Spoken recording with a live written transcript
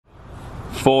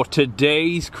For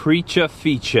today's creature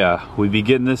feature, we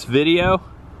begin this video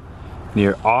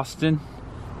near Austin,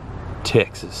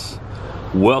 Texas.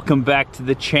 Welcome back to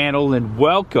the channel and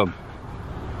welcome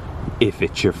if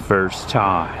it's your first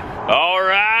time. All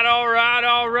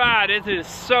right. It is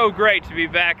so great to be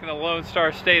back in the Lone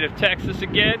Star State of Texas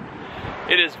again.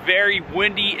 It is very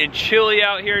windy and chilly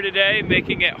out here today,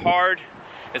 making it hard.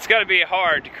 It's gotta be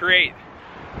hard to create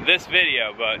this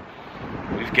video, but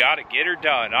we've got to get her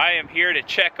done. I am here to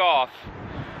check off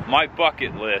my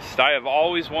bucket list. I have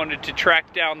always wanted to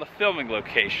track down the filming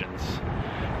locations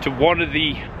to one of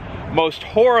the most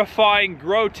horrifying,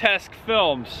 grotesque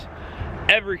films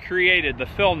ever created, the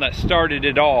film that started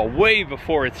it all, way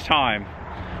before its time.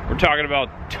 We're talking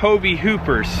about Tobe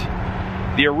Hooper's,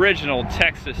 the original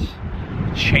Texas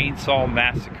Chainsaw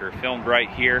Massacre, filmed right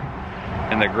here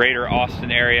in the greater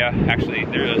Austin area. Actually,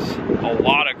 there's a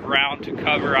lot of ground to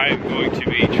cover. I am going to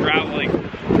be traveling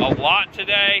a lot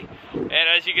today, and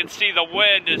as you can see, the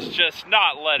wind is just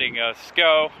not letting us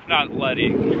go, not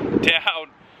letting down,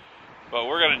 but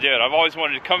we're gonna do it. I've always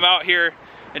wanted to come out here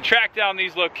and track down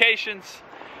these locations,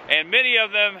 and many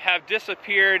of them have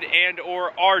disappeared and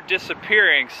or are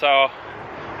disappearing, so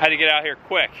I had to get out here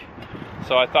quick.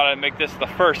 So I thought I'd make this the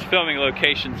first filming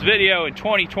locations video in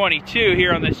 2022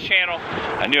 here on this channel.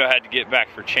 I knew I had to get back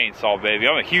for Chainsaw, baby.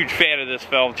 I'm a huge fan of this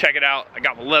film. Check it out. I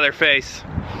got my Leatherface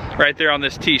right there on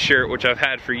this t-shirt, which I've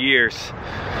had for years.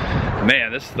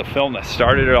 Man, this is the film that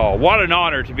started it all. What an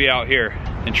honor to be out here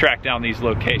and track down these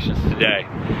locations today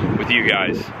with you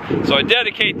guys. So I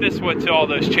dedicate this one to all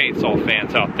those Chainsaw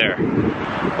fans out there.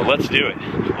 But let's do it.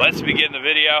 Let's begin the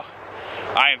video.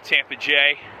 I am Tampa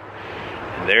J.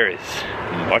 There is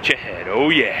much ahead.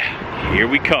 Oh yeah, here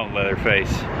we come,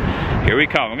 Leatherface. Here we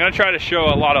come. I'm gonna try to show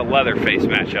a lot of Leatherface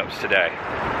matchups today.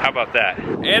 How about that?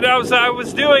 And as I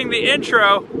was doing the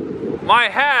intro, my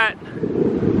hat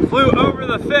flew over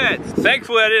the fence.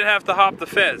 Thankfully, I didn't have to hop the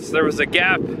fence. There was a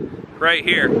gap right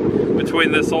here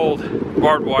between this old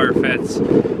barbed wire fence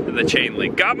and the chain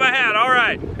link. Got my hat, all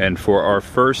right. And for our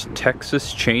first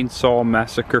Texas Chainsaw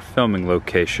Massacre filming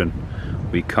location,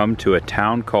 we come to a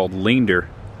town called Leander,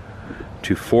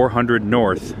 to 400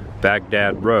 North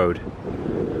Baghdad Road,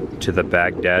 to the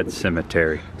Baghdad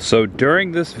Cemetery. So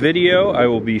during this video, I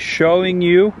will be showing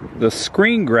you the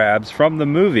screen grabs from the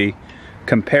movie,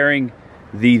 comparing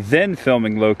the then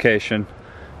filming location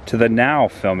to the now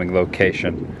filming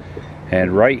location.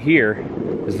 And right here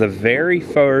is the very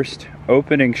first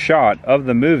opening shot of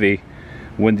the movie,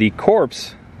 when the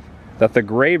corpse that the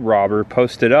grave robber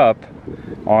posted up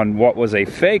on what was a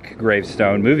fake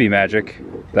gravestone, movie magic,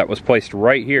 that was placed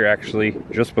right here, actually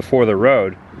just before the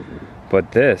road.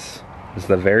 But this is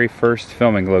the very first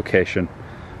filming location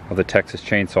of the Texas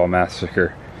Chainsaw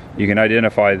Massacre. You can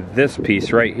identify this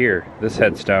piece right here, this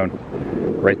headstone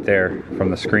right there from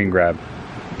the screen grab.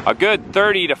 A good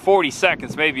 30 to 40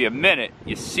 seconds, maybe a minute,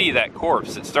 you see that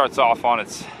corpse. It starts off on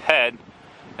its head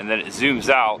and then it zooms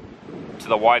out to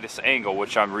the widest angle,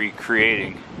 which I'm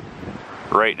recreating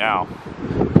right now.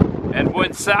 And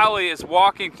when Sally is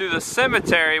walking through the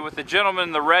cemetery with the gentleman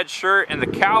in the red shirt and the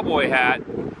cowboy hat,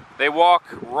 they walk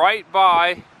right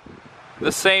by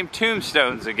the same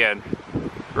tombstones again.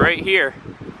 Right here,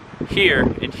 here,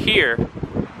 and here.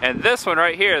 And this one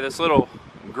right here, this little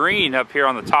green up here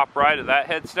on the top right of that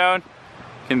headstone,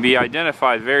 can be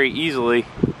identified very easily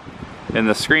in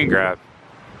the screen grab.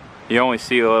 You only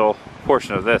see a little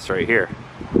portion of this right here.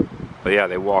 But yeah,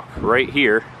 they walk right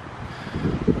here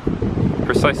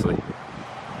precisely.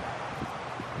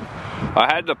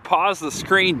 I had to pause the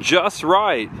screen just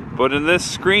right, but in this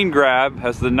screen grab,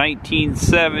 as the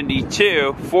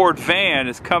 1972 Ford van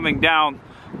is coming down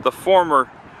the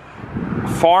former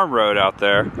farm road out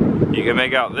there, you can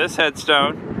make out this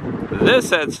headstone,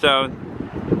 this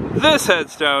headstone, this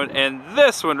headstone, and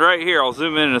this one right here. I'll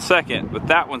zoom in a second, but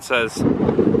that one says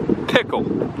Pickle.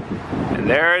 And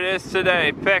there it is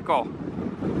today, Pickle.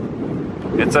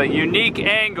 It's a unique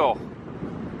angle,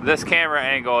 this camera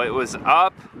angle. It was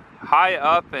up, high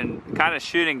up, and kind of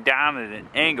shooting down at an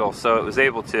angle, so it was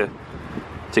able to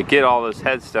get all those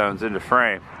headstones into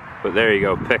frame. But there you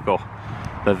go, Pickle.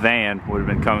 The van would have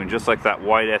been coming just like that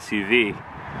white SUV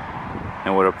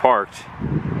and would have parked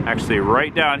actually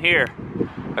right down here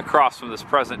across from this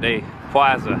present day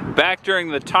plaza. Back during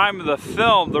the time of the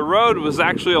film, the road was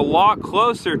actually a lot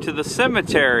closer to the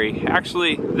cemetery.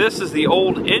 Actually, this is the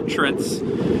old entrance,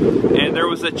 and there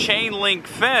was a chain link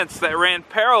fence that ran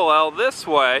parallel this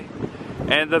way,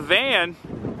 and the van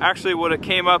actually would have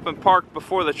came up and parked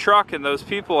before the truck and those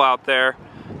people out there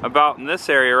about in this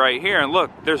area right here. And look,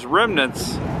 there's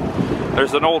remnants.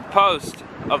 There's an old post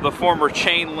of the former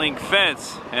chain link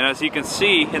fence. And as you can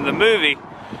see in the movie,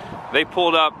 they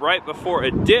pulled up right before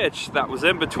a ditch that was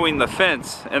in between the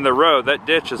fence and the road. That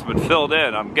ditch has been filled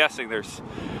in. I'm guessing there's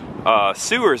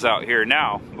sewers out here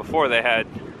now. Before they had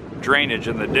drainage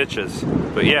in the ditches.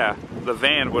 But yeah, the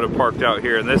van would have parked out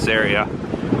here in this area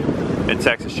in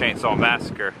Texas Chainsaw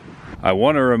Massacre. I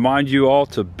want to remind you all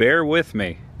to bear with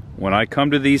me. When I come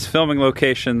to these filming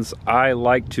locations, I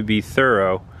like to be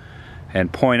thorough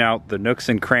and point out the nooks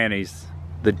and crannies,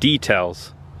 the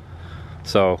details.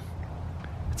 So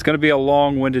it's going to be a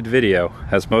long-winded video,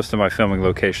 as most of my filming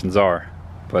locations are,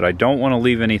 but I don't want to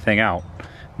leave anything out.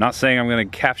 Not saying I'm going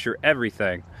to capture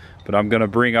everything, but I'm going to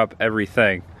bring up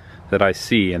everything that I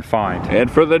see and find.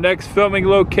 And for the next filming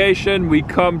location, we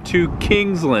come to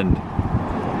Kingsland,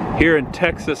 here in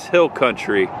Texas Hill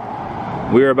Country.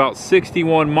 We are about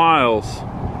 61 miles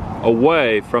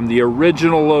away from the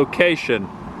original location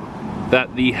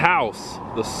that the house,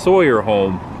 the Sawyer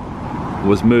home,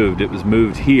 was moved. It was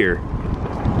moved here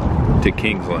to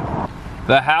Kingsland.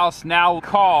 The house now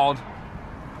called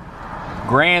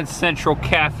Grand Central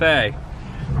Cafe.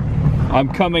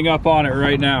 I'm coming up on it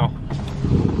right now.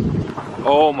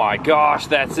 Oh my gosh,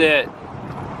 that's it.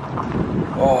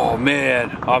 Oh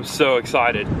man, I'm so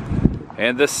excited.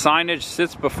 And this signage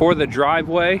sits before the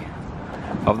driveway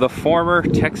of the former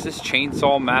Texas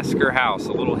Chainsaw Massacre house.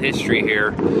 A little history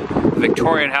here.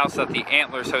 Victorian house at the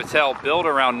Antlers Hotel, built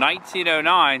around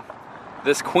 1909.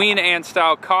 This Queen Anne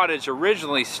style cottage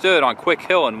originally stood on Quick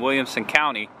Hill in Williamson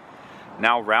County,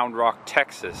 now Round Rock,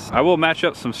 Texas. I will match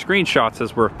up some screenshots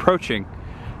as we're approaching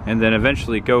and then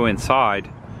eventually go inside.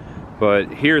 But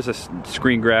here's a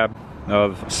screen grab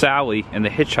of Sally and the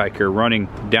hitchhiker running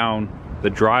down the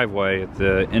driveway at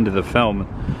the end of the film,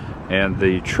 and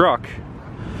the truck,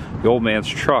 the old man's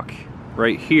truck,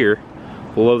 right here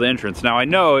below the entrance. Now I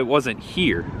know it wasn't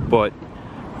here, but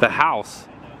the house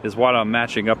is what I'm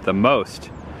matching up the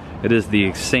most. It is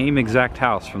the same exact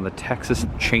house from the Texas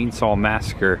Chainsaw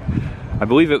Massacre. I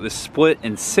believe it was split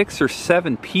in 6 or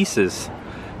 7 pieces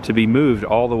to be moved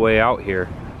all the way out here.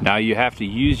 Now you have to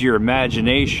use your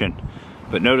imagination,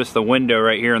 but notice the window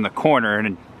right here in the corner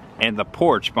and the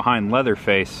porch behind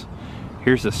Leatherface.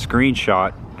 Here's a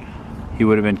screenshot. He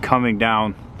would have been coming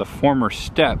down the former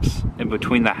steps in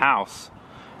between the house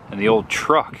and the old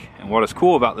truck. And what is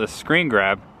cool about this screen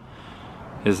grab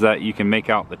is that you can make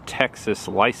out the Texas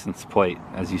license plate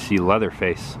as you see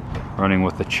Leatherface running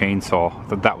with the chainsaw. I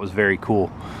thought that was very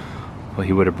cool. Well,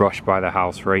 he would have brushed by the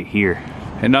house right here.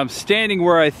 And I'm standing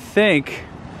where I think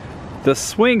the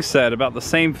swing set, about the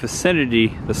same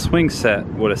vicinity the swing set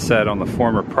would have set on the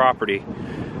former property.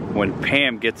 When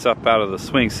Pam gets up out of the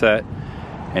swing set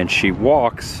and she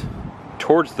walks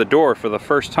towards the door for the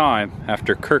first time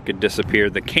after Kirk had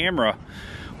disappeared, the camera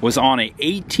was on a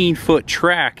 18-foot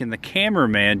track, and the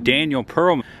cameraman, Daniel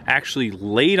Pearlman, actually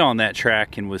laid on that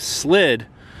track and was slid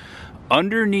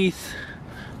underneath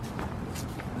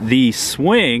the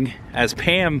swing as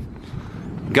Pam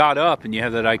got up, and you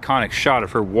have that iconic shot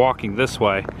of her walking this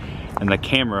way and the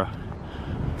camera,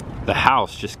 the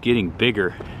house just getting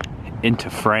bigger into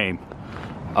frame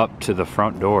up to the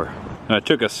front door. And I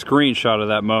took a screenshot of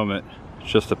that moment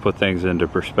just to put things into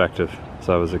perspective as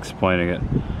I was explaining it.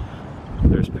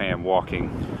 There's Pam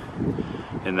walking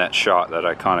in that shot, that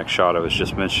iconic shot I was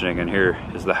just mentioning, and here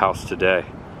is the house today.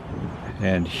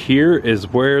 And here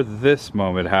is where this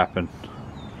moment happened.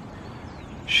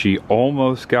 She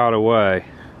almost got away,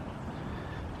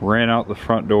 ran out the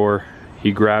front door.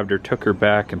 He grabbed her, took her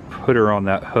back, and put her on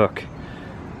that hook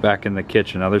back in the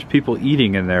kitchen. Now there's people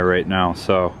eating in there right now,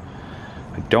 so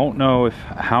I don't know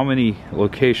how many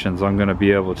locations I'm going to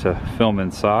be able to film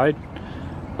inside,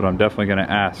 but I'm definitely going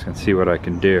to ask and see what I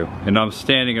can do. And I'm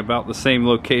standing about the same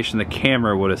location the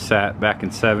camera would have sat back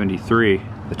in '73,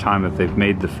 the time that they've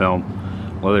made the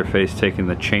film. Leatherface taking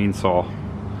the chainsaw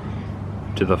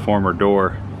to the former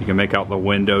door. You can make out the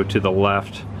window to the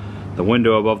left, the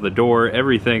window above the door,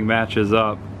 everything matches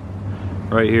up.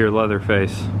 Right here,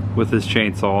 Leatherface with his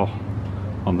chainsaw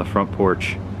on the front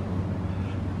porch.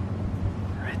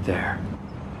 Right there.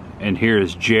 And here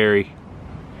is Jerry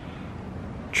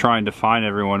trying to find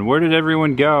everyone. Where did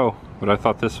everyone go? But I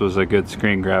thought this was a good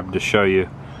screen grab to show you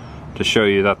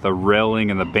that the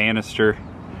railing and the banister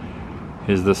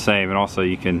is the same. And also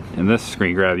you can, in this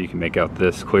screen grab, you can make out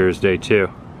this clear as day too.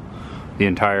 The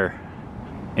entire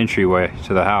entryway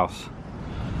to the house,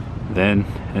 then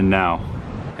and now.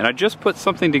 And I just put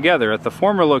something together. At the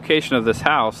former location of this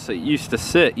house, it used to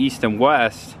sit east and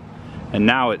west, and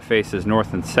now it faces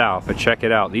north and south. But check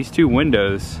it out, these two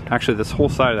windows, actually this whole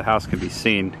side of the house can be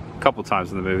seen a couple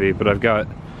times in the movie, but I've got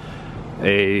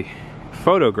a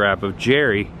photograph of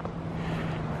Jerry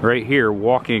right here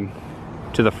walking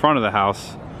to the front of the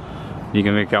house. You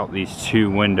can make out these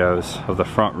two windows of the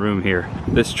front room here.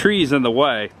 This tree's in the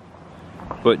way,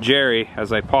 but Jerry,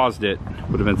 as I paused it,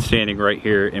 would have been standing right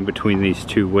here in between these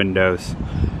two windows,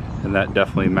 and that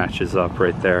definitely matches up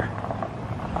right there.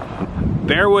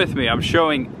 Bear with me, I'm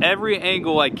showing every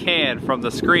angle I can from the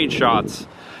screenshots.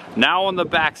 Now on the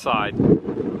backside,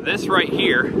 this right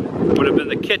here would have been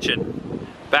the kitchen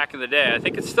back in the day. I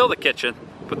think it's still the kitchen,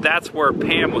 but that's where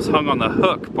Pam was hung on the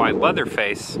hook by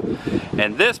Leatherface.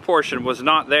 And this portion was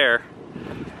not there.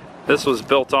 This was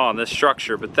built on, this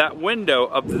structure, but that window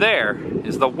up there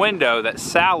is the window that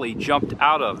Sally jumped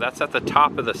out of. That's at the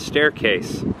top of the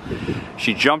staircase.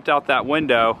 She jumped out that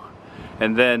window,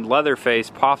 and then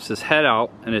Leatherface pops his head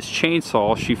out and his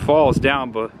chainsaw. She falls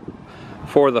down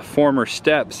before the former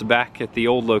steps back at the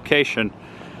old location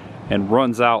and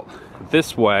runs out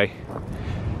this way.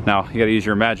 Now, you gotta use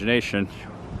your imagination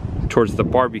towards the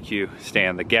barbecue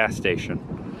stand, the gas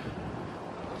station.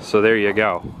 So there you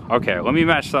go. Okay, let me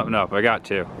match something up, I got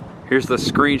to. Here's the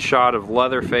screenshot of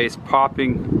Leatherface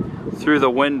popping through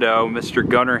the window. Mr.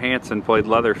 Gunnar Hansen played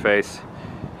Leatherface.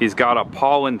 He's got a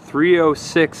Paulin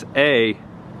 306A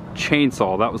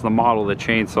chainsaw. That was the model of the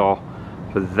chainsaw.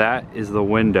 But that is the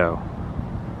window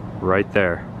right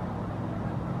there.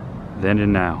 Then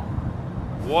and now.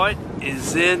 What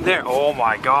is in there? Oh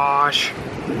my gosh.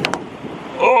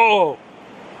 Oh!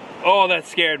 Oh, that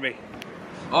scared me.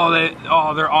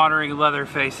 Oh, they're honoring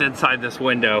Leatherface inside this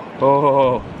window.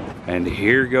 Oh, and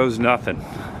here goes nothing.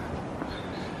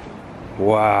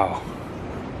 Wow.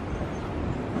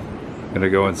 I'm gonna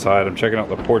go inside. I'm checking out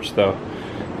the porch though.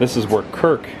 This is where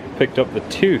Kirk picked up the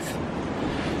tooth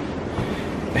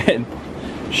and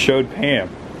showed Pam,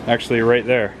 actually right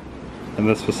there in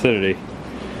this vicinity.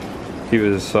 He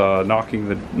was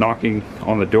knocking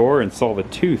on the door and saw the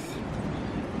tooth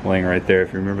laying right there,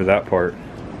 if you remember that part.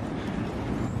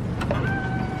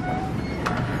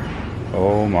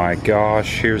 Oh my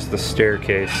gosh, here's the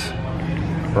staircase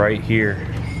right here.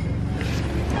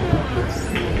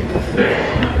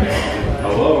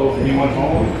 Hello, anyone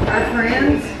home? Our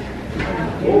friends.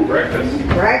 Oh, breakfast.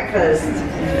 Breakfast.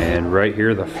 And right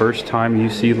here, the first time you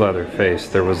see Leatherface,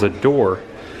 there was a door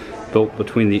built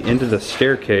between the end of the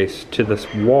staircase to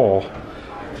this wall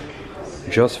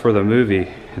just for the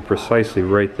movie, and precisely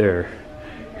right there.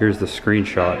 Here's the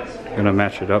screenshot. I'm gonna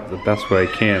match it up the best way I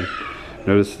can.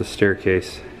 Notice the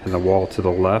staircase and the wall to the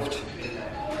left.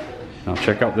 Now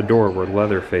check out the door where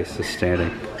Leatherface is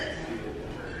standing.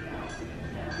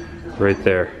 Right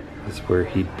there is where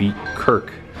he beat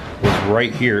Kirk. It was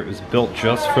right here. It was built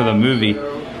just for the movie,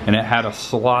 and it had a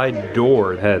slide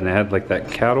door. It had like that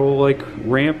cattle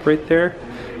ramp right there.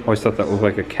 I always thought that looked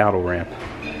like a cattle ramp.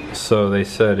 So they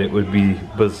said it would be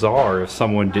bizarre if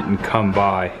someone didn't come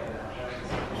by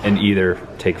and either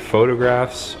take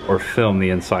photographs or film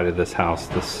the inside of this house.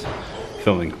 This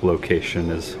filming location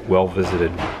is well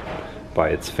visited by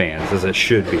its fans, as it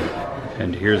should be.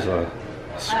 And here's a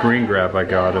screen grab I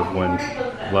got of when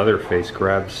Leatherface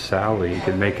grabs Sally. You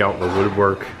can make out the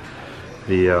woodwork,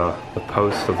 the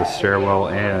posts of the stairwell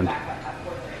and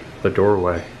the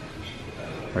doorway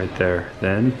right there.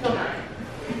 Then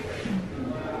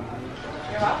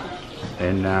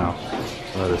and now.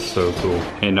 That is so cool.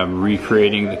 And I'm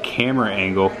recreating the camera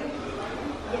angle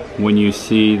when you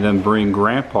see them bring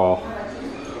Grandpa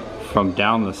from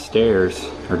down the stairs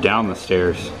to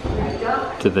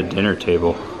the dinner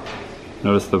table.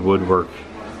 Notice the woodwork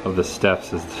of the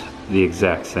steps is the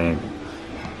exact same,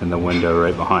 and the window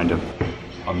right behind him.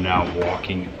 I'm now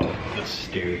walking up the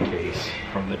staircase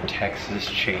from the Texas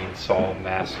Chainsaw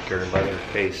Massacre.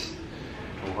 Leatherface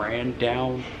ran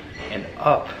down and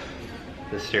up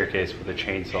the staircase with a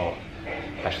chainsaw.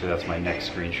 Actually, that's my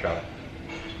next screenshot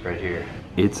right here.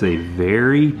 It's a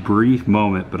very brief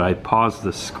moment, but I paused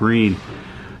the screen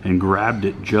and grabbed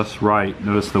it just right.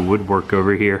 Notice the woodwork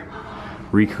over here,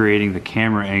 recreating the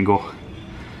camera angle.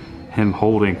 Him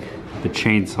holding the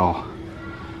chainsaw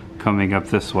coming up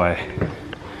this way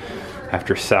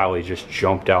after Sally just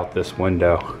jumped out this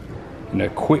window. And a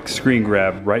quick screen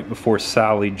grab right before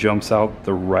Sally jumps out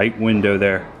the right window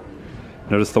there.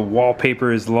 Notice the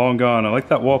wallpaper is long gone. I like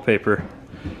that wallpaper.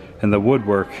 And the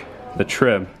woodwork, the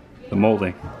trim, the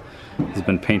molding has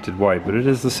been painted white, but it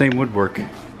is the same woodwork.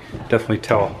 Definitely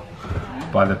tell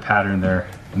by the pattern there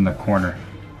in the corner.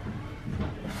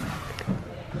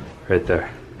 Right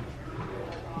there.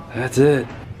 That's it.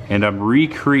 And I'm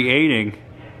recreating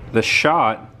the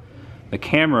shot, the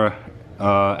camera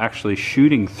actually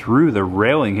shooting through the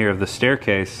railing here of the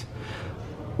staircase.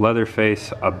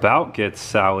 Leatherface about gets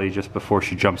Sally just before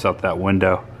she jumps out that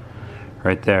window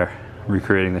right there,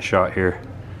 recreating the shot here.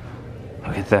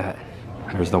 Look at that.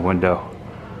 There's the window.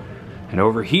 And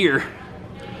over here,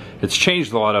 it's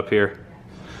changed a lot up here,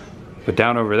 but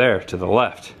down over there to the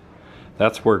left,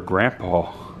 that's where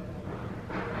Grandpa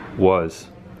was,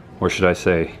 or should I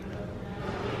say,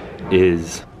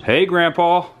 is. Hey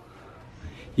Grandpa,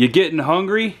 you getting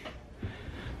hungry?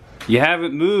 You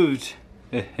haven't moved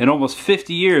in almost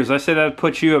 50 years. I said that'd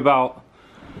put you about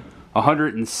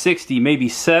 160, maybe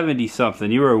 70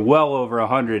 something. You were well over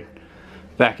 100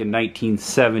 back in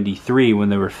 1973 when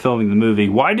they were filming the movie.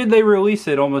 Why did they release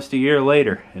it almost a year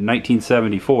later in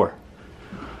 1974?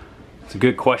 It's a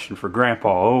good question for Grandpa.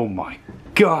 Oh my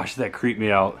gosh, that creeped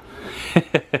me out.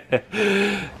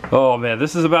 Oh man,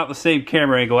 this is about the same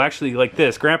camera angle. Actually, like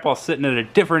this. Grandpa's sitting at a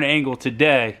different angle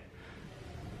today.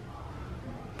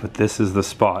 But this is the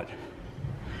spot.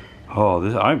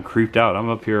 Oh, I'm creeped out. I'm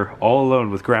up here all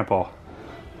alone with Grandpa.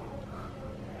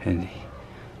 And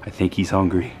I think he's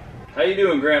hungry. How you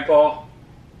doing, Grandpa?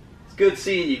 It's good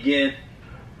seeing you again.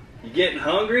 You getting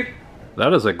hungry?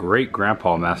 That is a great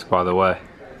Grandpa mask, by the way.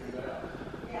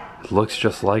 It looks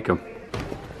just like him.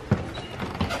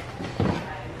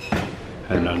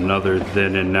 And another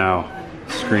then and now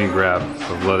screen grab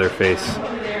of Leatherface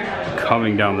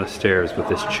coming down the stairs with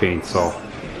this chainsaw.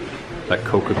 That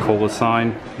Coca-Cola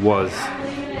sign was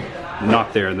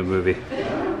not there in the movie.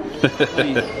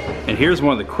 And here's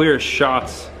one of the clearest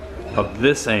shots of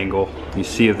this angle you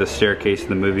see of the staircase in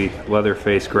the movie.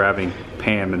 Leatherface grabbing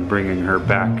Pam and bringing her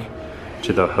back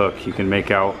to the hook. You can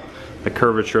make out the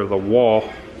curvature of the wall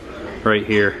right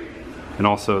here, and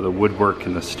also the woodwork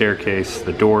in the staircase,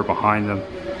 the door behind them.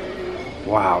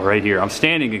 Wow, right here. I'm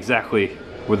standing exactly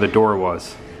where the door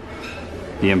was,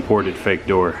 the imported fake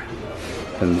door.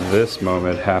 And this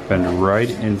moment happened right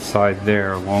inside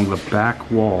there along the back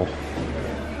wall.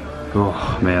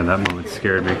 Oh man, that moment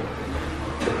scared me.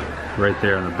 Right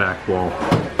there on the back wall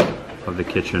of the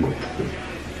kitchen.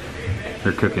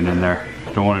 They're cooking in there.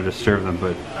 Don't want to disturb them,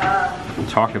 but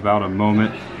talk about a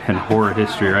moment in horror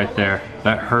history right there.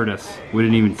 That hurt us. We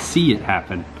didn't even see it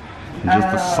happen. And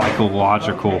just the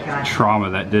psychological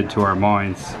trauma that did to our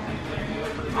minds.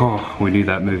 Oh, we knew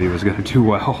that movie was going to do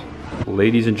well.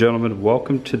 Ladies and gentlemen,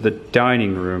 welcome to the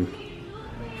dining room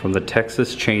from the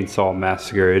Texas Chainsaw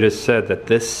Massacre. It is said that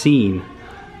this scene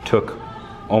took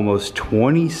almost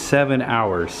 27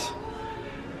 hours.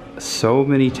 So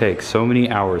many takes, so many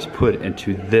hours put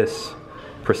into this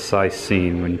precise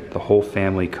scene when the whole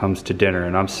family comes to dinner.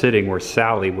 And I'm sitting where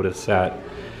Sally would have sat,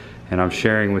 and I'm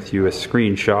sharing with you a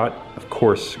screenshot. Of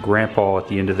course, Grandpa at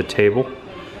the end of the table,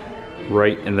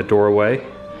 right in the doorway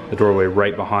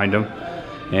right behind him.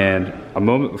 And a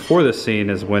moment before this scene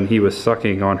is when he was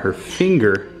sucking on her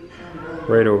finger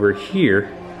right over here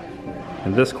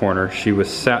in this corner. She was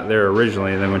sat there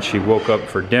originally, and then when she woke up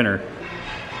for dinner,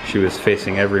 she was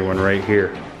facing everyone right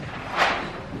here.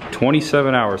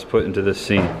 27 hours put into this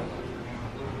scene.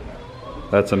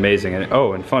 That's amazing. And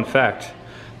oh, and fun fact,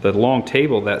 the long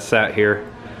table that sat here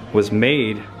was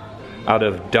made out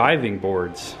of diving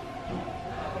boards.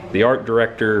 The art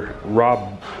director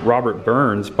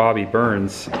Bobby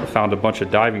Burns, found a bunch of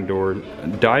diving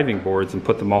boards and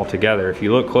put them all together. If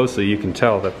you look closely, you can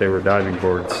tell that they were diving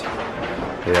boards.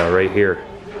 Yeah, right here.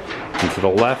 And to the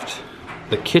left,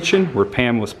 the kitchen where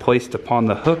Pam was placed upon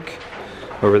the hook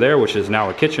over there, which is now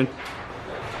a kitchen.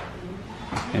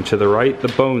 And to the right,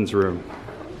 the bones room,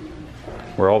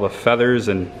 where all the feathers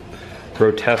and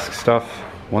grotesque stuff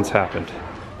once happened.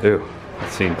 Ew,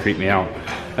 that scene creeped me out.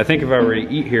 I think if I were to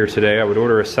eat here today, I would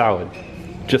order a salad,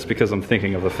 just because I'm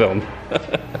thinking of the film.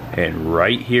 And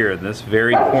right here in this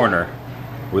very corner,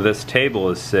 where this table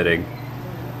is sitting,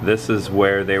 this is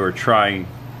where they were trying,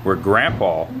 where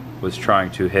Grandpa was trying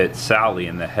to hit Sally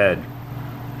in the head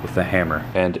with the hammer.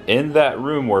 And in that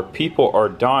room where people are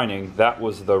dining, that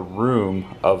was the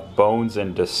room of bones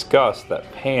and disgust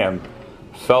that Pam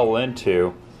fell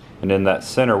into. And in that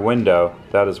center window,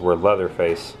 that is where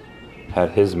Leatherface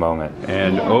had his moment.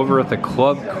 And over at the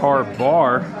Club Car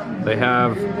Bar, they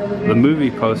have the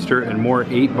movie poster and more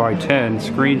 8x10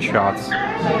 screenshots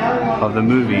of the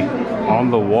movie on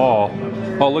the wall.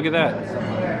 Oh, look at that.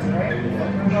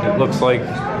 It looks like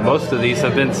most of these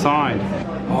have been signed.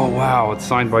 Oh wow, it's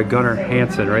signed by Gunnar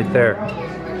Hansen right there.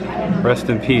 Rest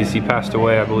in peace. He passed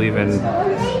away, I believe, in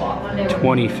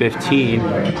 2015.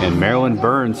 And Marilyn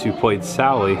Burns, who played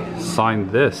Sally, signed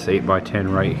this 8x10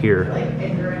 right here.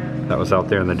 That was out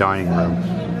there in the dining room.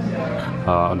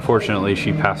 Unfortunately,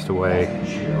 she passed away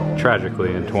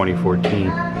tragically in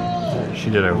 2014. She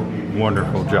did a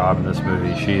wonderful job in this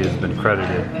movie. She has been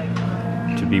credited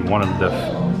to be one of the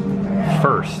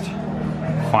first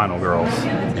final girls.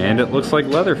 And it looks like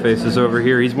Leatherface is over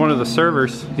here. He's one of the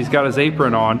servers. He's got his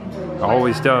apron on,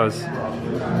 always does.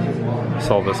 I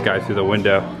saw this guy through the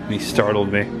window and he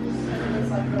startled me.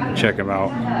 Check him out.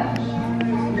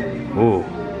 Ooh,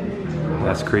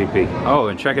 that's creepy. Oh,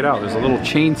 and check it out, there's a little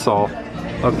chainsaw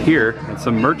up here and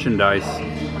some merchandise,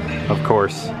 of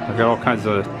course. I've got all kinds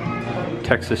of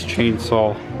Texas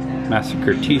Chainsaw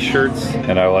Massacre t-shirts,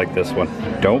 and I like this one.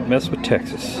 Don't mess with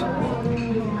Texas.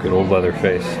 Good old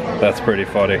Leatherface. That's pretty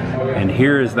funny. And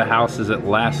here is the house as it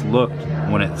last looked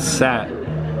when it sat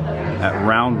at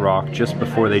Round Rock just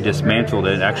before they dismantled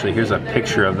it. Actually, here's a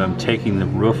picture of them taking the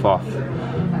roof off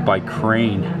by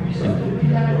crane.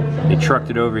 And they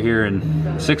trucked it over here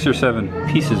in 6 or 7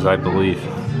 pieces, I believe,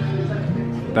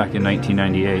 back in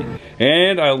 1998.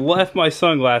 And I left my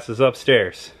sunglasses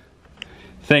upstairs.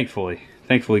 Thankfully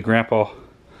Grandpa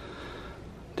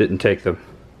didn't take them.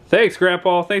 Thanks,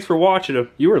 Grandpa. Thanks for watching them.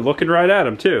 You were looking right at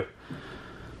them too.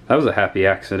 That was a happy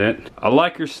accident. I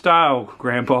like your style,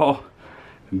 Grandpa.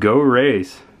 Go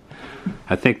Rays.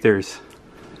 I think there's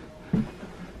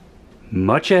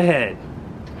much ahead.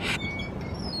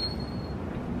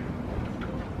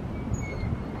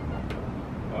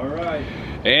 All right.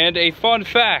 And a fun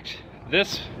fact,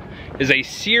 this is a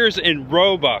Sears and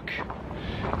Roebuck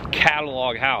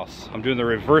catalog house. I'm doing the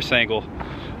reverse angle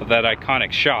of that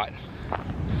iconic shot.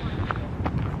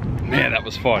 Man, that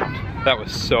was fun. That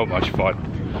was so much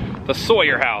fun. The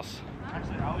Sawyer house.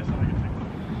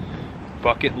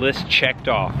 Bucket list checked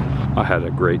off. I had a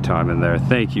great time in there.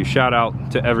 Thank you. Shout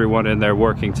out to everyone in there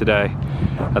working today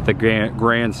at the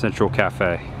Grand Central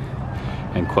Cafe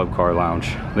and Club Car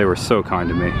Lounge. They were so kind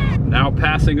to me. Now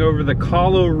passing over the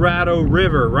Colorado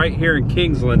River right here in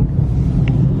Kingsland.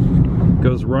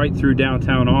 Goes right through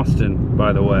downtown Austin,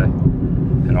 by the way,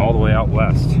 and all the way out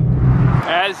west.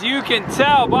 As you can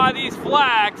tell by these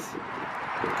flags,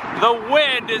 the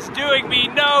wind is doing me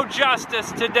no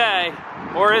justice today.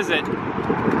 Or is it?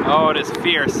 Oh, it is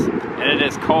fierce and it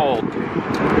is cold.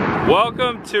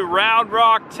 Welcome to Round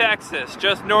Rock, Texas,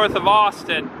 just north of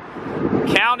Austin.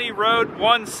 County Road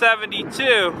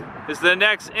 172 is the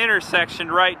next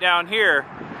intersection right down here.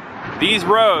 These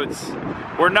roads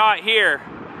were not here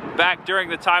back during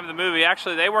the time of the movie.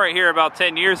 Actually, they weren't here about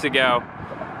 10 years ago.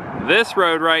 This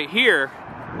road right here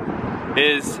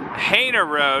is Haina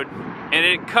Road, and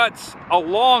it cuts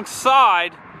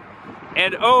alongside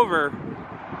and over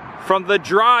from the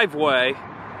driveway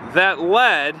that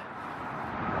led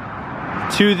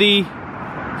to the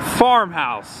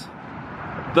farmhouse,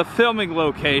 the filming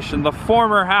location. The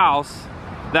former house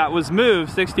that was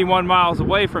moved 61 miles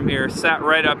away from here sat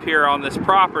right up here on this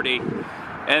property.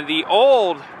 And the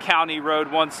old County Road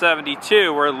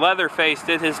 172, where Leatherface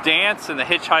did his dance and the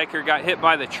hitchhiker got hit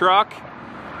by the truck,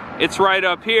 it's right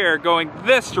up here going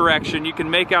this direction. You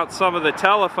can make out some of the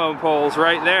telephone poles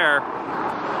right there.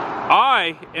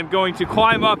 I am going to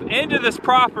climb up into this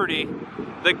property.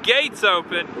 The gate's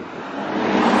open,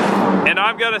 and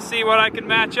I'm gonna see what I can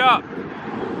match up.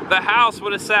 The house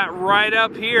would have sat right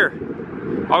up here.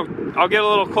 I'll get a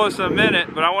little closer in a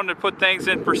minute, but I wanted to put things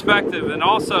in perspective. And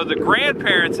also the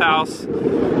grandparents' house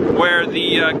where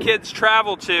the kids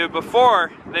travel to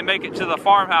before they make it to the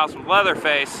farmhouse with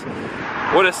Leatherface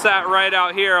would have sat right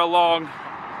out here along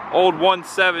old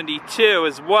 172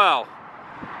 as well.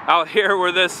 Out here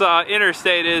where this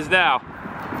interstate is now.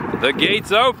 The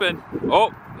gate's open.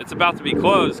 Oh, it's about to be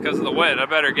closed because of the wind. I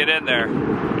better get in there.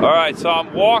 All right, so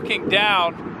I'm walking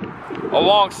down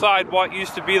alongside what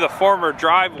used to be the former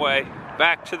driveway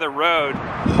back to the road.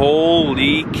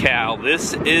 Holy cow,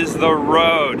 this is the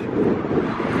road.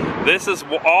 This is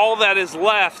all that is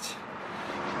left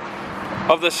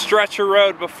of the stretch of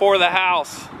road before the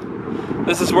house.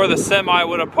 This is where the semi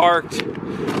would have parked.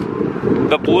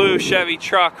 The blue Chevy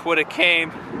truck would have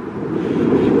came,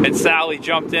 and Sally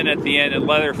jumped in at the end, and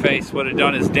Leatherface would have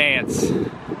done his dance.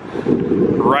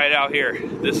 Right out here.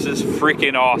 This is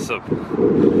freaking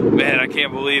awesome. Man, I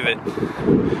can't believe it.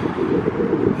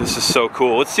 This is so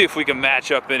cool. Let's see if we can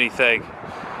match up anything.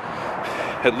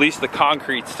 At least the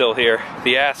concrete's still here.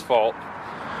 The asphalt.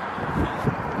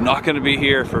 Not going to be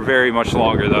here for very much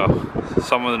longer though.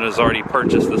 Someone has already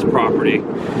purchased this property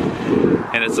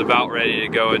and it's about ready to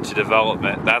go into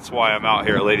development. That's why I'm out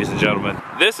here, ladies and gentlemen.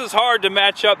 This is hard to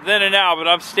match up then and now, but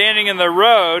I'm standing in the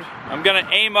road. I'm gonna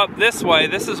aim up this way.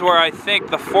 This is where I think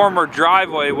the former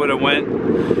driveway would have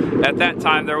went. At that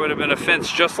time, there would have been a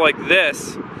fence just like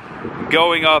this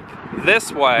going up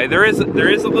this way. There is a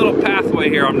little pathway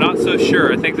here. I'm not so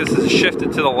sure. I think this is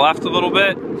shifted to the left a little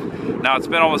bit. Now it's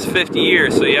been almost 50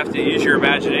 years, so you have to use your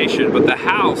imagination. But the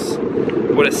house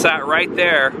would have sat right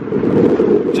there,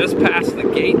 just past the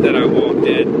gate that I walked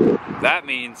in. That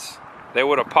means they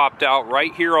would have popped out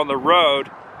right here on the road,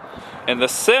 and the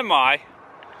semi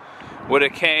would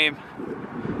have came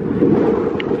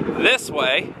this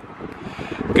way.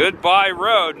 Goodbye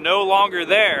road, no longer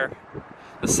there.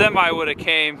 The semi would have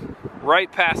came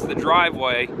right past the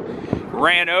driveway,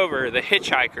 ran over the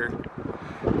hitchhiker,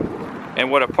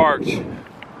 and would have parked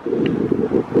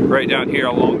right down here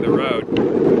along the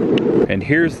road. And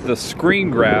here's the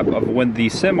screen grab of when the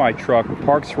semi truck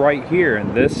parks right here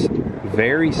in this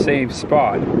very same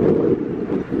spot.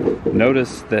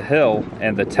 Notice the hill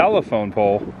and the telephone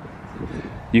pole.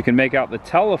 You can make out the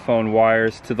telephone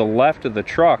wires to the left of the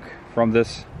truck from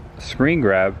this screen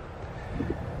grab.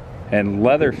 And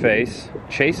Leatherface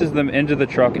chases them into the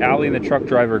truck. Allie and the truck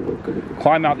driver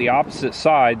climb out the opposite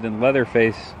side, then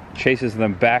Leatherface chases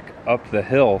them back up the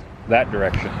hill that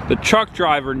direction. The truck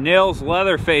driver nails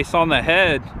Leatherface on the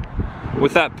head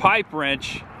with that pipe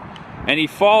wrench, and he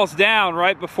falls down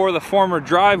right before the former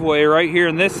driveway right here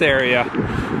in this area.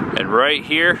 And right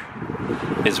here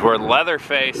is where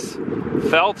Leatherface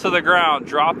fell to the ground,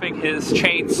 dropping his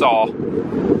chainsaw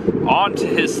onto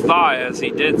his thigh as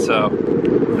he did so.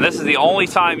 And this is the only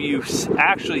time you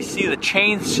actually see the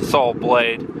chainsaw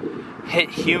blade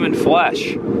hit human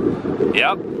flesh.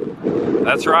 Yep,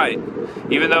 that's right.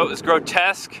 Even though it was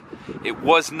grotesque, it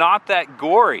was not that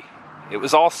gory. It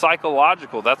was all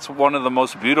psychological. That's one of the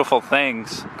most beautiful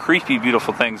things, creepy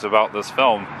beautiful things about this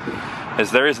film,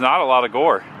 is there is not a lot of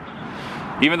gore.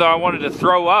 Even though I wanted to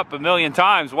throw up a million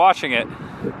times watching it,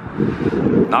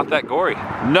 not that gory.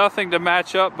 Nothing to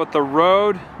match up but the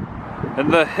road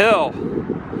and the hill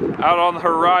out on the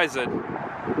horizon.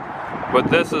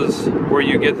 But this is where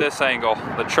you get this angle.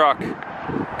 The truck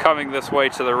coming this way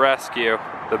to the rescue.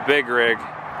 The big rig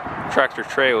tractor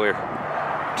trailer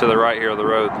to the right here of the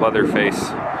road. Leatherface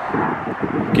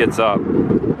gets up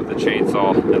with the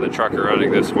chainsaw and the trucker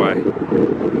running this way.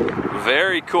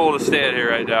 Very cool to stand here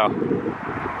right now.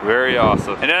 Very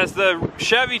awesome. And as the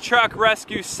Chevy truck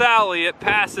rescues Sally, it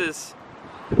passes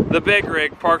the big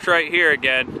rig parked right here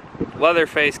again.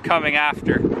 Leatherface coming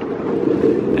after,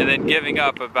 and then giving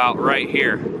up about right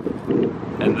here.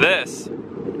 And this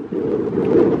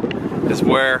is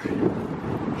where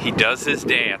he does his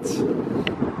dance.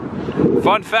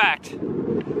 Fun fact,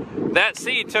 that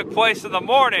scene took place in the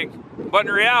morning, but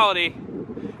in reality,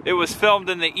 it was filmed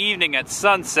in the evening at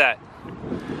sunset,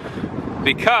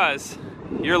 because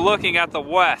you're looking at the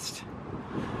west.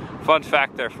 Fun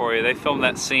fact there for you, they filmed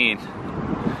that scene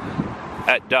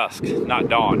at dusk, not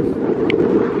dawn.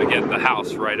 Again, the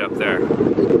house right up there.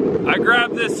 I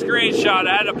grabbed this screenshot,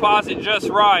 I had to pause it just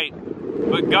right,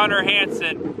 but Gunnar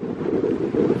Hansen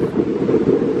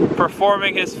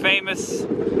performing his famous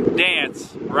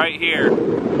dance right here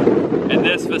in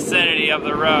this vicinity of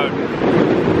the road.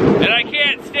 And I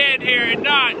can't stand here and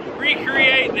not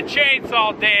recreate the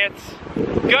chainsaw dance.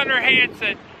 Gunnar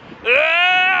Hansen.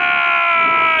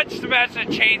 Ah! Just imagine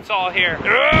a chainsaw here.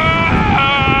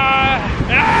 Ah!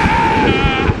 Ah!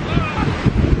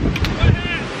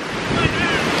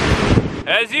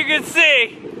 As you can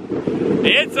see,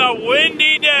 it's a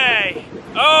windy day.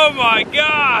 Oh my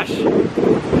gosh!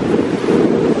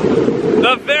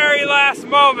 The very last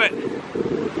moment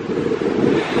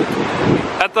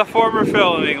at the former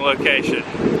filming location.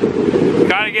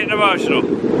 Kind of getting emotional.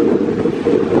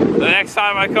 The next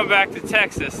time I come back to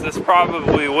Texas, this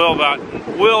probably will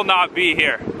not be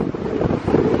here.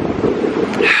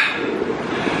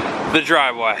 The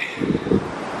driveway.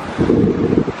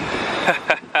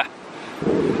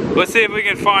 Let's see if we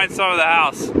can find some of the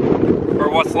house, or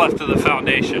what's left of the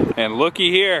foundation. And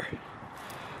looky here,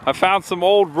 I found some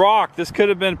old rock. This could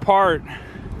have been part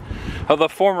of the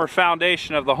former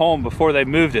foundation of the home before they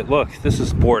moved it. Look, this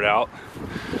is bored out.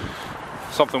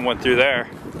 Something went through there.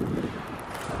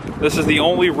 This is the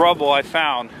only rubble I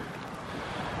found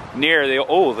near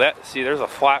the, see, there's a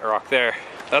flat rock there.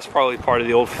 That's probably part of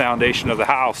the old foundation of the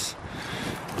house.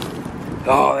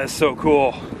 Oh, that's so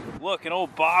cool. Look, an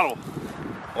old bottle.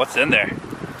 What's in there?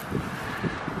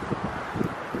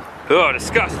 Oh,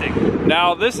 disgusting.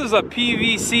 Now, this is a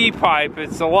PVC pipe.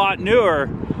 It's a lot newer,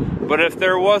 but if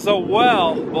there was a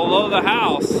well below the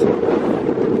house,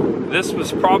 this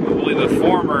was probably the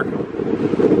former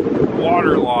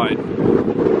water line.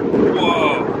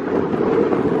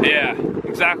 Whoa. Yeah,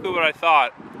 exactly what I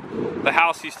thought. The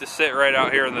house used to sit right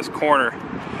out here in this corner,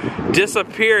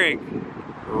 disappearing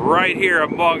right here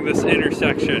among this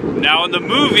intersection. Now in the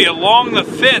movie, along the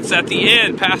fence at the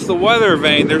end, past the weather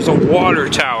vane, there's a water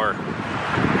tower.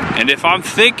 And if I'm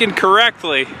thinking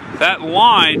correctly, that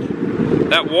line,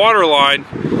 that water line,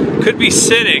 could be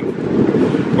sitting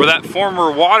where that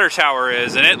former water tower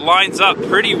is, and it lines up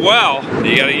pretty well.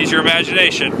 You gotta use your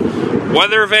imagination.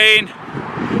 Weather vane,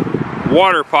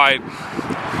 water pipe,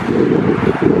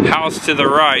 house to the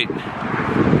right.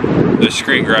 The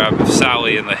screen grab of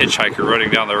Sally and the hitchhiker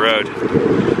running down the road.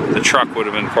 The truck would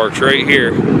have been parked right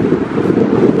here.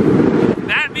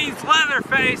 That means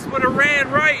Leatherface would have ran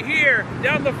right here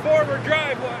down the former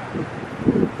driveway.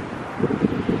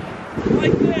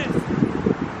 Like this,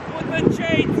 with a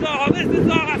chainsaw. This is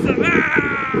awesome.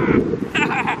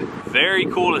 Ah! Very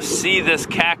cool to see this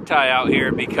cacti out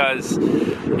here, because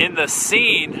in the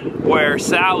scene where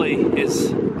Sally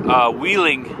is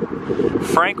wheeling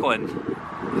Franklin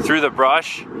through the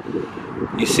brush,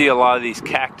 you see a lot of these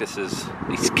cactuses,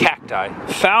 these cacti.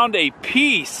 Found a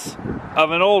piece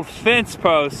of an old fence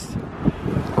post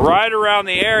right around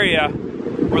the area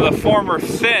where the former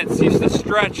fence used to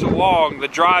stretch along the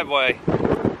driveway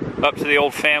up to the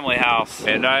old family house.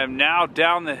 And I am now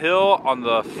down the hill on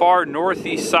the far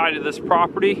northeast side of this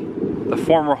property. The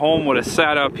former home would have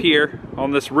sat up here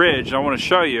on this ridge. I want to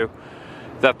show you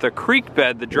that the creek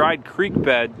bed, the dried creek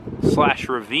bed slash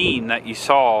ravine that you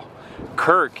saw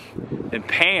Kirk and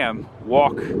Pam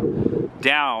walk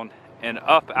down and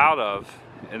up out of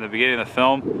in the beginning of the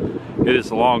film, it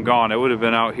is long gone. It would have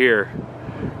been out here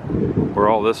where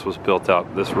all this was built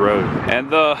up, this road. And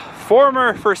the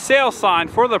former for sale sign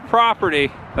for the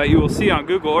property that you will see on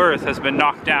Google Earth has been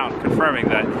knocked down, confirming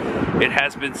that it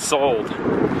has been sold.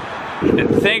 And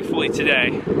thankfully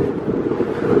today,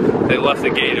 they left the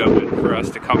gate open for us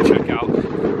to come check out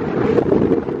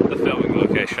the filming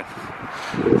location.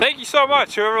 Thank you so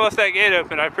much, whoever left that gate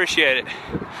open, I appreciate it.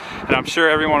 And I'm sure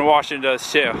everyone watching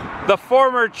does too. The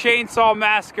former Chainsaw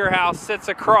Massacre house sits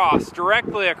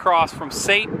directly across from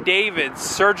St. David's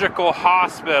Surgical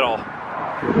Hospital.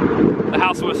 The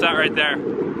house was that right there.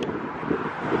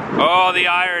 Oh, the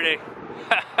irony.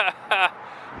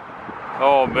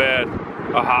 Oh man,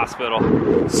 a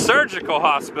hospital. Surgical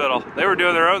hospital. They were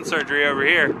doing their own surgery over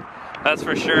here. That's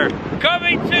for sure.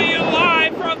 Coming to you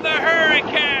live from the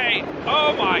hurricane.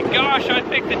 Oh my gosh, I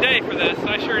picked the day for this.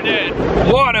 I sure did.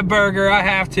 Whataburger, I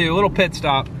have to. A little pit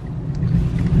stop.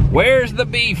 Where's the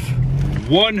beef?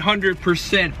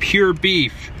 100% pure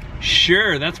beef.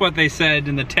 Sure, that's what they said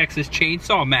in the Texas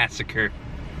Chainsaw Massacre.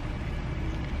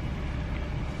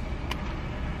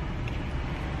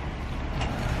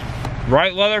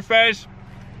 Right, Leatherface?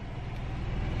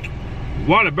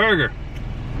 Whataburger.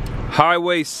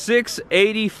 Highway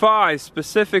 685,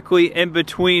 specifically in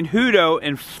between Hutto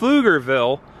and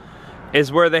Pflugerville,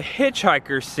 is where the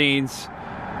hitchhiker scenes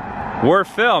were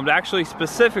filmed. Actually,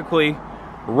 specifically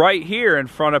right here in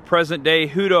front of present-day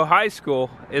Hutto High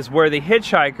School is where the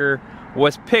hitchhiker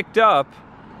was picked up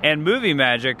and Movie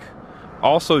Magic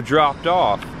also dropped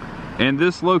off. And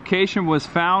this location was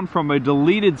found from a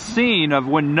deleted scene of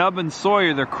when Nub and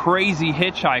Sawyer, the crazy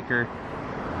hitchhiker,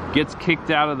 gets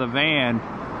kicked out of the van.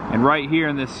 And right here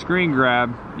in this screen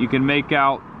grab, you can make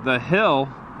out the hill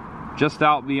just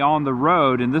out beyond the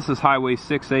road, and this is Highway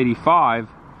 685,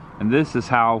 and this is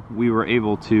how we were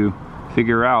able to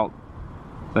figure out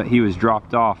that he was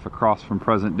dropped off across from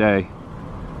present day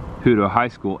Hutto High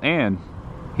School, and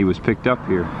he was picked up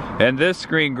here. And this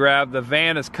screen grab, the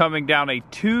van is coming down a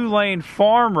 2-lane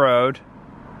farm road,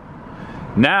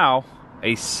 now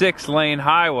a 6-lane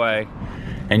highway.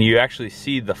 And you actually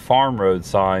see the farm road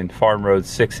sign, Farm Road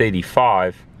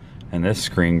 685, and this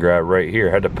screen grab right here.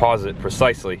 I had to pause it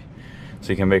precisely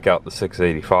so you can make out the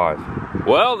 685.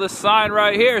 Well, this sign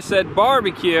right here said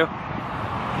barbecue,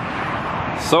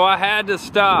 so I had to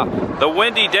stop. The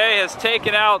windy day has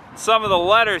taken out some of the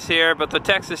letters here, but the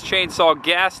Texas Chainsaw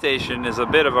gas station is a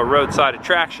bit of a roadside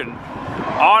attraction,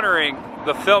 honoring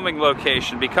the filming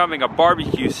location, becoming a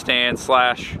barbecue stand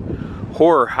slash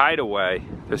horror hideaway.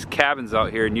 There's cabins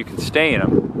out here and you can stay in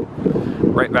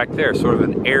them. Right back there, sort of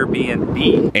an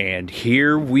Airbnb. And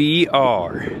here we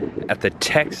are at the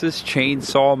Texas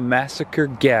Chainsaw Massacre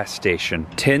gas station,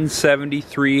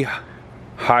 1073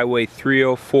 Highway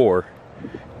 304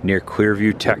 near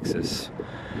Clearview, Texas.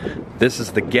 This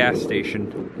is the gas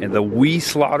station and the We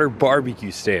Slaughter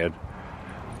barbecue stand.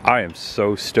 I am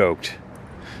so stoked.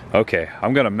 Okay,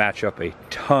 I'm gonna match up a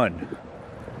ton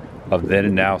of then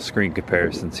and now screen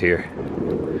comparisons here.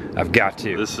 I've got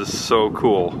to. This is so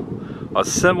cool. A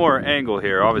similar angle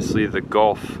here. Obviously the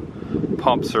Gulf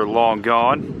pumps are long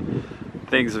gone.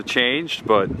 Things have changed,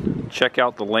 but check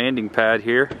out the landing pad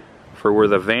here for where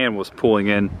the van was pulling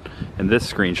in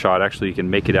this screenshot. Actually, you can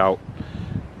make it out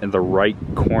in the right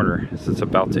corner as it's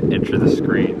about to enter the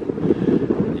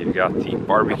screen. You've got the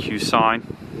barbecue sign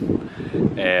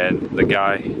and the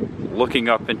guy looking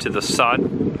up into the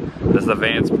sun as the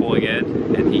van's pulling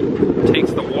in, and he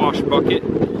takes the wash bucket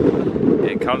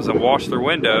and comes and washes their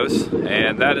windows.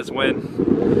 And that is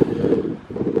when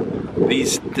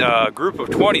these group of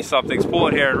 20-somethings pull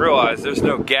in here and realize there's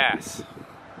no gas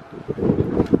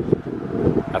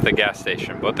at the gas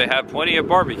station, but they have plenty of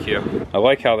barbecue. I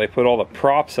like how they put all the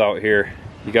props out here.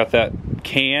 You got that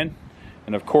can,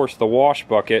 and of course the wash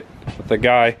bucket with the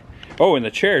guy, oh, and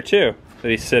the chair too that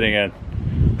he's sitting in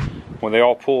when they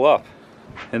all pull up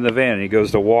in the van and he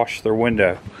goes to wash their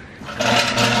window.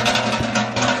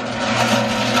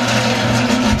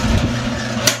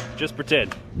 Just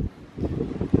pretend.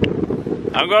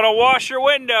 I'm gonna wash your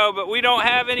window, but we don't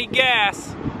have any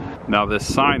gas. Now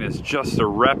this sign is just a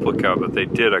replica, but they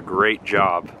did a great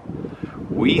job.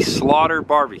 We slaughter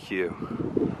barbecue.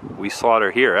 We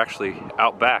slaughter here, actually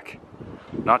out back,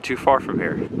 not too far from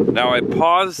here. Now I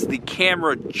paused the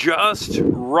camera just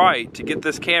right to get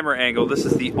this camera angle. This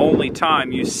is the only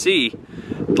time you see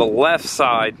the left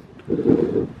side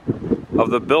of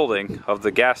the building of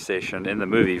the gas station in the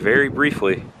movie, very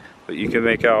briefly, but you can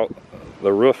make out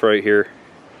the roof right here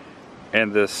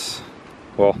and this.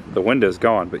 Well, the window's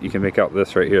gone, but you can make out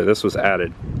this right here. This was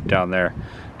added down there.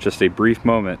 Just a brief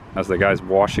moment as the guy's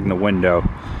washing the window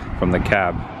from the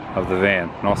cab of the van.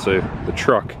 And also the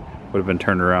truck would have been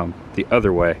turned around the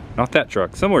other way. Not that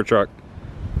truck, similar truck,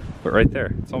 but right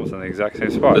there. It's almost in the exact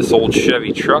same spot. This old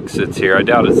Chevy truck sits here. I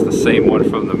doubt it's the same one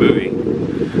from the movie,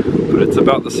 but it's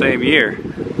about the same year.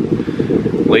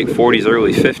 Late 40s,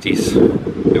 early 50s.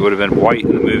 It would have been white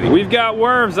in the movie. We've got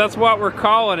worms, that's what we're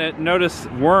calling it. Notice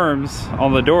worms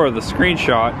on the door of the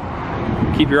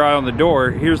screenshot. Keep your eye on the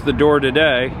door. Here's the door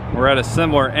today. We're at a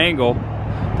similar angle.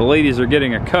 The ladies are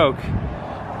getting a Coke.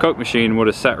 Coke machine would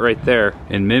have sat right there.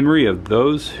 In memory of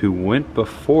those who went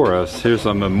before us, here's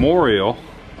a memorial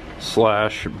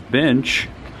slash bench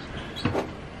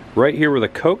right here where the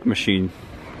Coke machine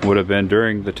would have been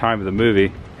during the time of the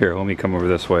movie. Here, let me come over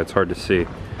this way, it's hard to see.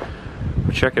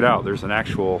 But check it out, there's an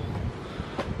actual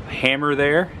hammer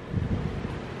there,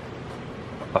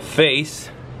 a face,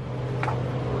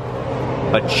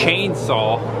 a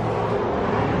chainsaw,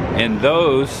 and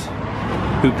those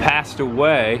who passed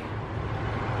away,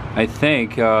 I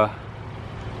think,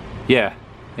 yeah,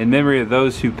 in memory of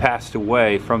those who passed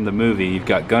away from the movie. You've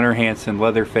got Gunnar Hansen,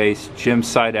 Leatherface, Jim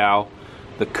Sidell,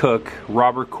 the cook,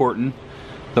 Robert Corton,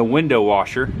 the window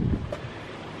washer,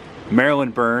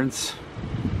 Marilyn Burns,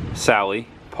 Sally,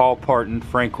 Paul Parton,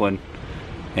 Franklin,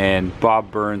 and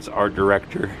Bob Burns, our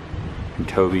director, and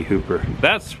Toby Hooper.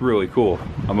 That's really cool.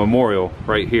 A memorial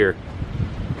right here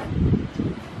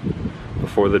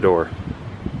before the door.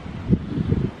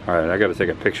 All right, I gotta take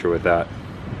a picture with that.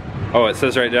 Oh, it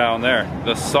says right down there,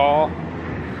 the saw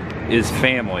is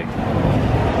family.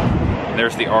 And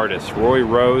there's the artists, Roy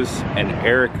Rose and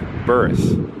Eric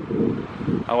Burris.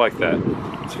 I like that,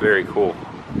 it's very cool.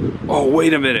 Oh,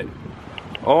 wait a minute.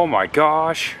 Oh my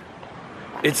gosh,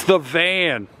 it's the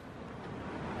van.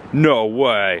 No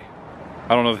way.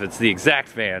 I don't know if it's the exact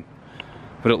van,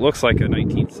 but it looks like a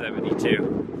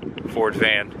 1972 Ford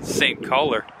van. Same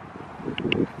color.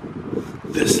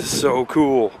 This is so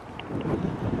cool.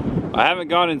 I haven't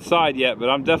gone inside yet, but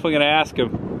I'm definitely gonna ask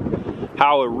him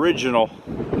how original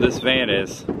this van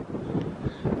is.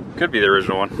 Could be the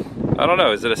original one. I don't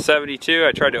know, is it a 72?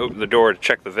 I tried to open the door to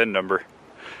check the VIN number.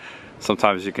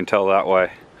 Sometimes you can tell that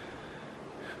way.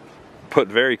 But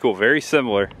very cool, very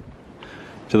similar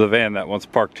to the van that once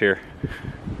parked here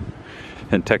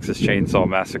in Texas Chainsaw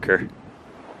Massacre.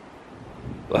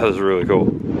 That was really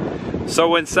cool. So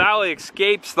when Sally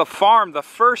escapes the farm the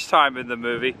first time in the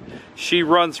movie, she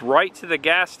runs right to the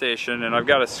gas station, and I've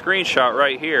got a screenshot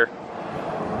right here.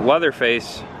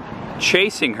 Leatherface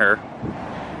chasing her,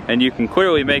 and you can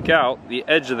clearly make out the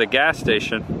edge of the gas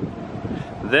station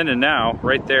then and now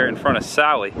right there in front of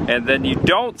Sally. And then you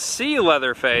don't see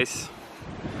Leatherface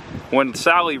when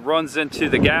Sally runs into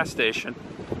the gas station,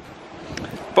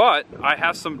 but I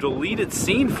have some deleted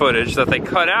scene footage that they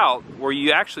cut out where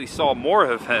you actually saw more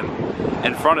of him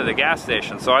in front of the gas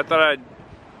station. So I thought I'd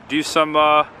do some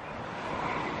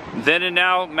then and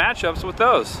now matchups with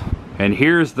those. And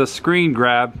here's the screen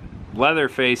grab,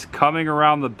 Leatherface coming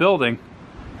around the building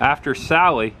after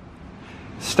Sally,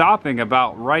 stopping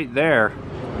about right there.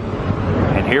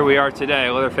 And here we are today.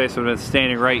 Leatherface would have been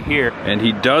standing right here, and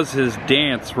he does his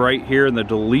dance right here in the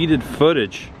deleted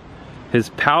footage. His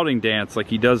pouting dance like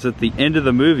he does at the end of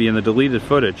the movie in the deleted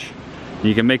footage. And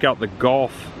you can make out the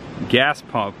Gulf gas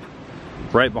pump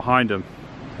right behind him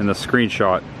in the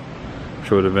screenshot, which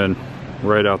would have been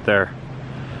right out there.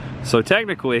 So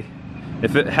technically,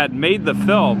 if it had made the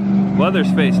film,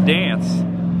 Leatherface dance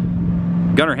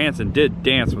Gunnar Hansen did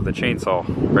dance with a chainsaw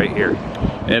right here.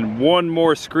 And one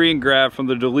more screen grab from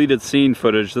the deleted scene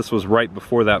footage. This was right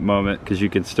before that moment because you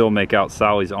can still make out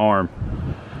Sally's arm.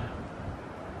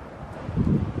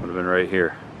 Would have been right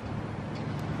here.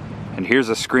 And here's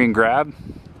a screen grab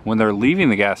when they're leaving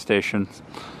the gas station.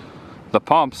 The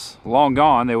pumps, long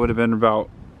gone, they would have been about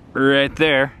right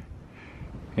there.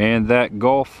 And that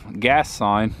Gulf gas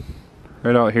sign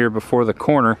right out here before the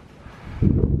corner,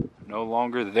 no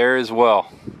longer there as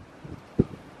well.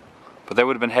 But they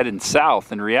would have been heading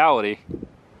south. In reality,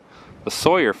 the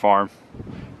Sawyer farm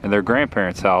and their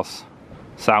grandparents' house,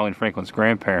 Sally and Franklin's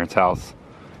grandparents' house,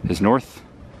 is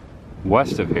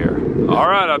northwest of here. All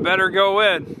right, I better go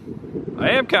in.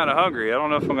 I am kind of hungry. I don't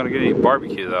know if I'm gonna get any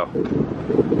barbecue though.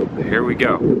 Here we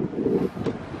go.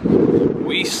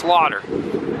 We slaughter.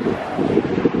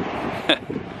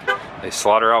 They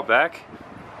slaughter out back?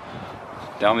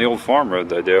 Down the old farm road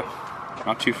they do.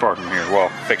 Not too far from here, well,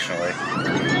 fictionally.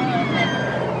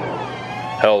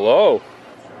 Hello.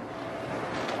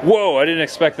 Whoa, I didn't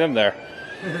expect them there.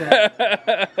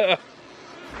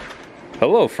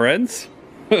 Hello, friends.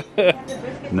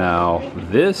 Now,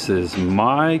 this is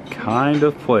my kind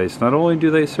of place. Not only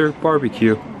do they serve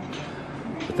barbecue,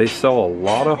 but they sell a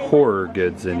lot of horror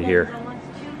goods in here.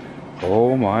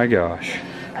 Oh my gosh.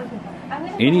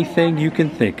 Anything you can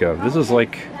think of. This is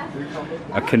like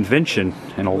a convention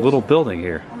in a little building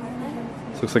here.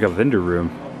 This looks like a vendor room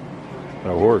at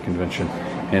a horror convention.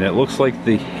 And it looks like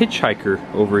the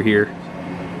hitchhiker over here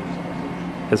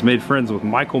has made friends with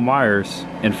Michael Myers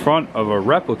in front of a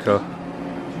replica.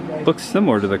 Looks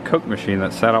similar to the Coke machine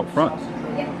that sat out front.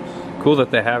 Cool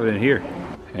that they have it in here.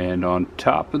 And on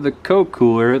top of the Coke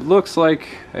cooler, it looks like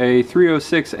a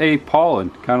 306A Pollen,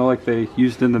 kind of like they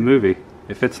used in the movie.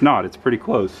 If it's not, it's pretty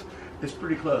close. It's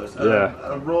pretty close.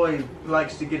 Yeah. Roy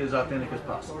likes to get as authentic as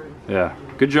possible. Yeah,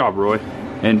 good job, Roy.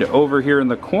 And over here in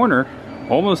the corner,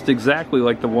 almost exactly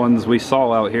like the ones we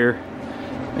saw out here.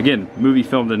 Again, movie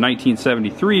filmed in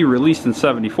 1973, released in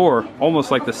 74,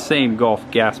 almost like the same Gulf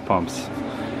gas pumps.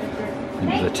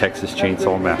 In the Texas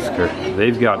Chainsaw Massacre.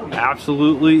 They've got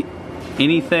absolutely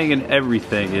anything and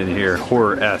everything in here,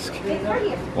 horror-esque.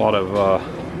 A lot of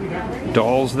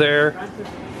dolls there,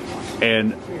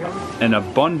 and an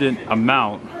abundant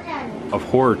amount of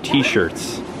horror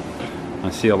t-shirts. I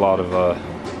see a lot of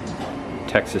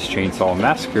Texas Chainsaw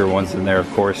Massacre ones in there, of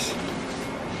course.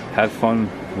 Have fun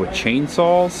with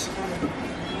chainsaws.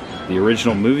 The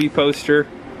original movie poster.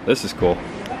 This is cool.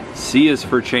 C is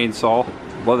for chainsaw.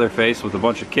 Leatherface with a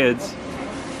bunch of kids.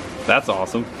 That's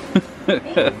awesome.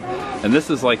 And this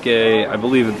is like a, I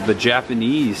believe, the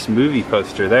Japanese movie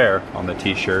poster there on the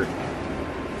t-shirt.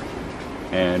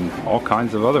 And all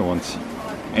kinds of other ones.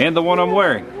 And the one I'm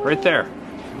wearing, right there.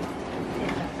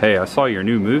 Hey, I saw your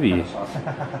new movie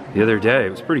the other day.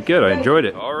 It was pretty good, I enjoyed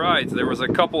it. All right, there was a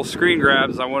couple screen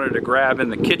grabs I wanted to grab in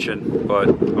the kitchen, but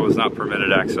I was not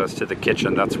permitted access to the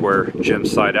kitchen. That's where Jim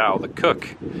Seidel, the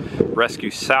cook,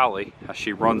 rescues Sally as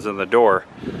she runs in the door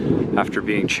after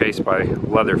being chased by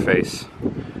Leatherface.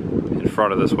 In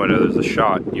front of this window, there's a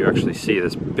shot. You actually see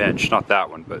this bench, not that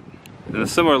one, but in a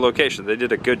similar location. They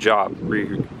did a good job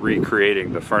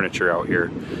recreating the furniture out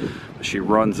here. She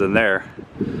runs in there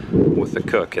with the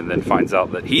cook and then finds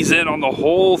out that he's in on the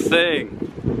whole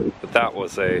thing. But that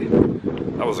was a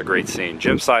great scene.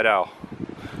 Jim Seidel,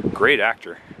 great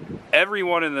actor.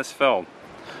 Everyone in this film,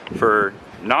 for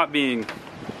not being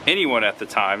anyone at the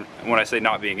time, and when I say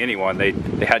not being anyone, they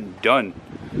hadn't done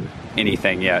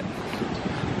anything yet.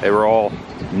 They were all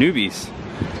newbies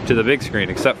to the big screen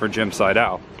except for Jim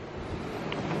Seidel.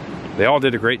 They all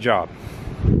did a great job.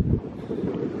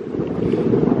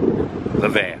 The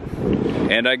van.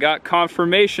 And I got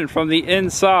confirmation from the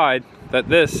inside that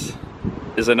this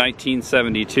is a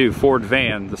 1972 Ford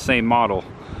van, the same model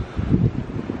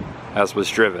as was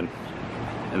driven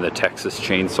in the Texas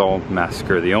Chainsaw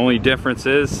Massacre. The only difference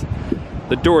is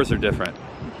the doors are different.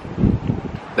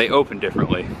 They open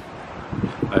differently.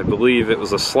 I believe it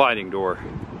was a sliding door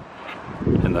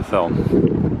in the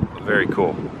film. Very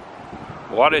cool.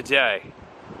 What a day.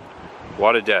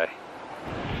 What a day.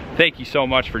 Thank you so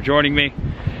much for joining me.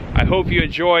 I hope you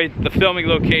enjoyed the filming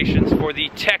locations for the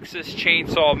Texas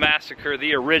Chainsaw Massacre,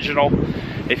 the original.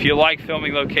 If you like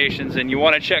filming locations and you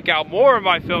want to check out more of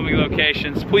my filming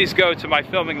locations, please go to my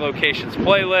filming locations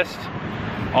playlist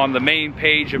on the main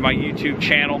page of my YouTube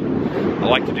channel. I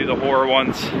like to do the horror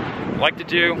ones. I like to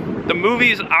do the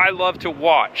movies I love to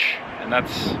watch, and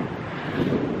that's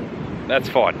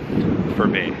fun for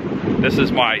me. This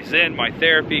is my zen, my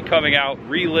therapy, coming out,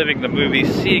 reliving the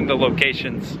movies, seeing the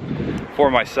locations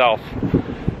for myself.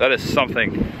 That is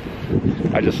something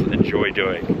I just enjoy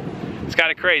doing. It's kind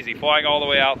of crazy flying all the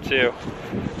way out to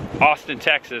Austin,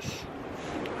 Texas,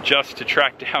 just to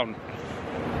track down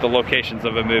the locations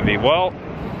of a movie. Well,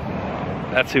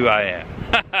 that's who I am.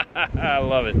 I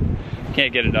love it.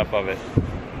 Can't get enough of it.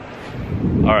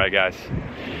 All right, guys.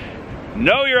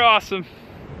 Know you're awesome.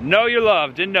 Know you're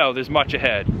loved, and know there's much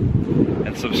ahead.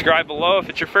 And subscribe below if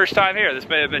it's your first time here. This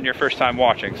may have been your first time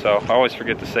watching, so I always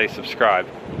forget to say subscribe.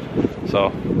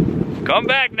 So come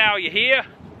back now, you hear?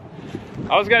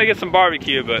 I was gonna get some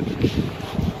barbecue, but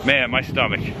man, my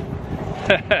stomach.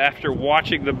 After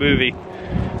watching the movie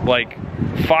like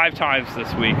 5 times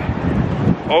this week,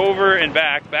 over and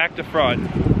back to front,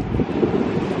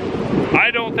 I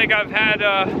don't think I've had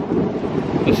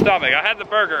the stomach. I had the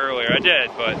burger earlier, I did,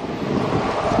 but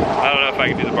I don't know if I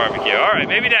can do the barbecue. All right,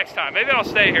 maybe next time. Maybe I'll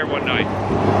stay here one night.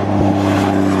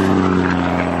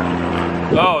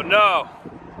 Oh no,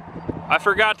 I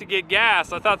forgot to get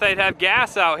gas. I thought they'd have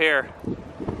gas out here.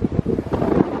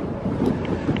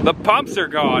 The pumps are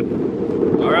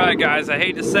gone. All right, guys, I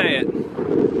hate to say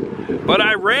it, but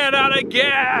I ran out of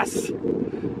gas.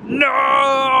 No!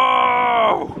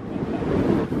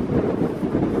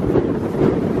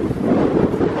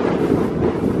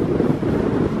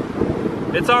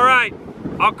 It's all right.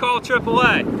 I'll call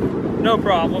AAA. No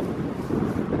problem.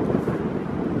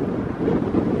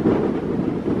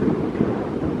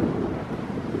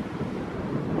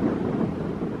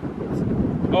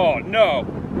 Oh no,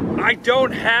 I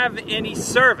don't have any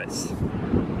service.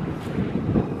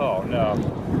 Oh no.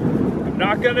 I'm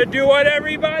not gonna do what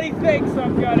everybody thinks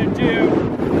I'm gonna do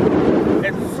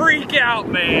and freak out,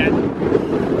 man.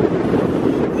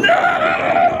 No!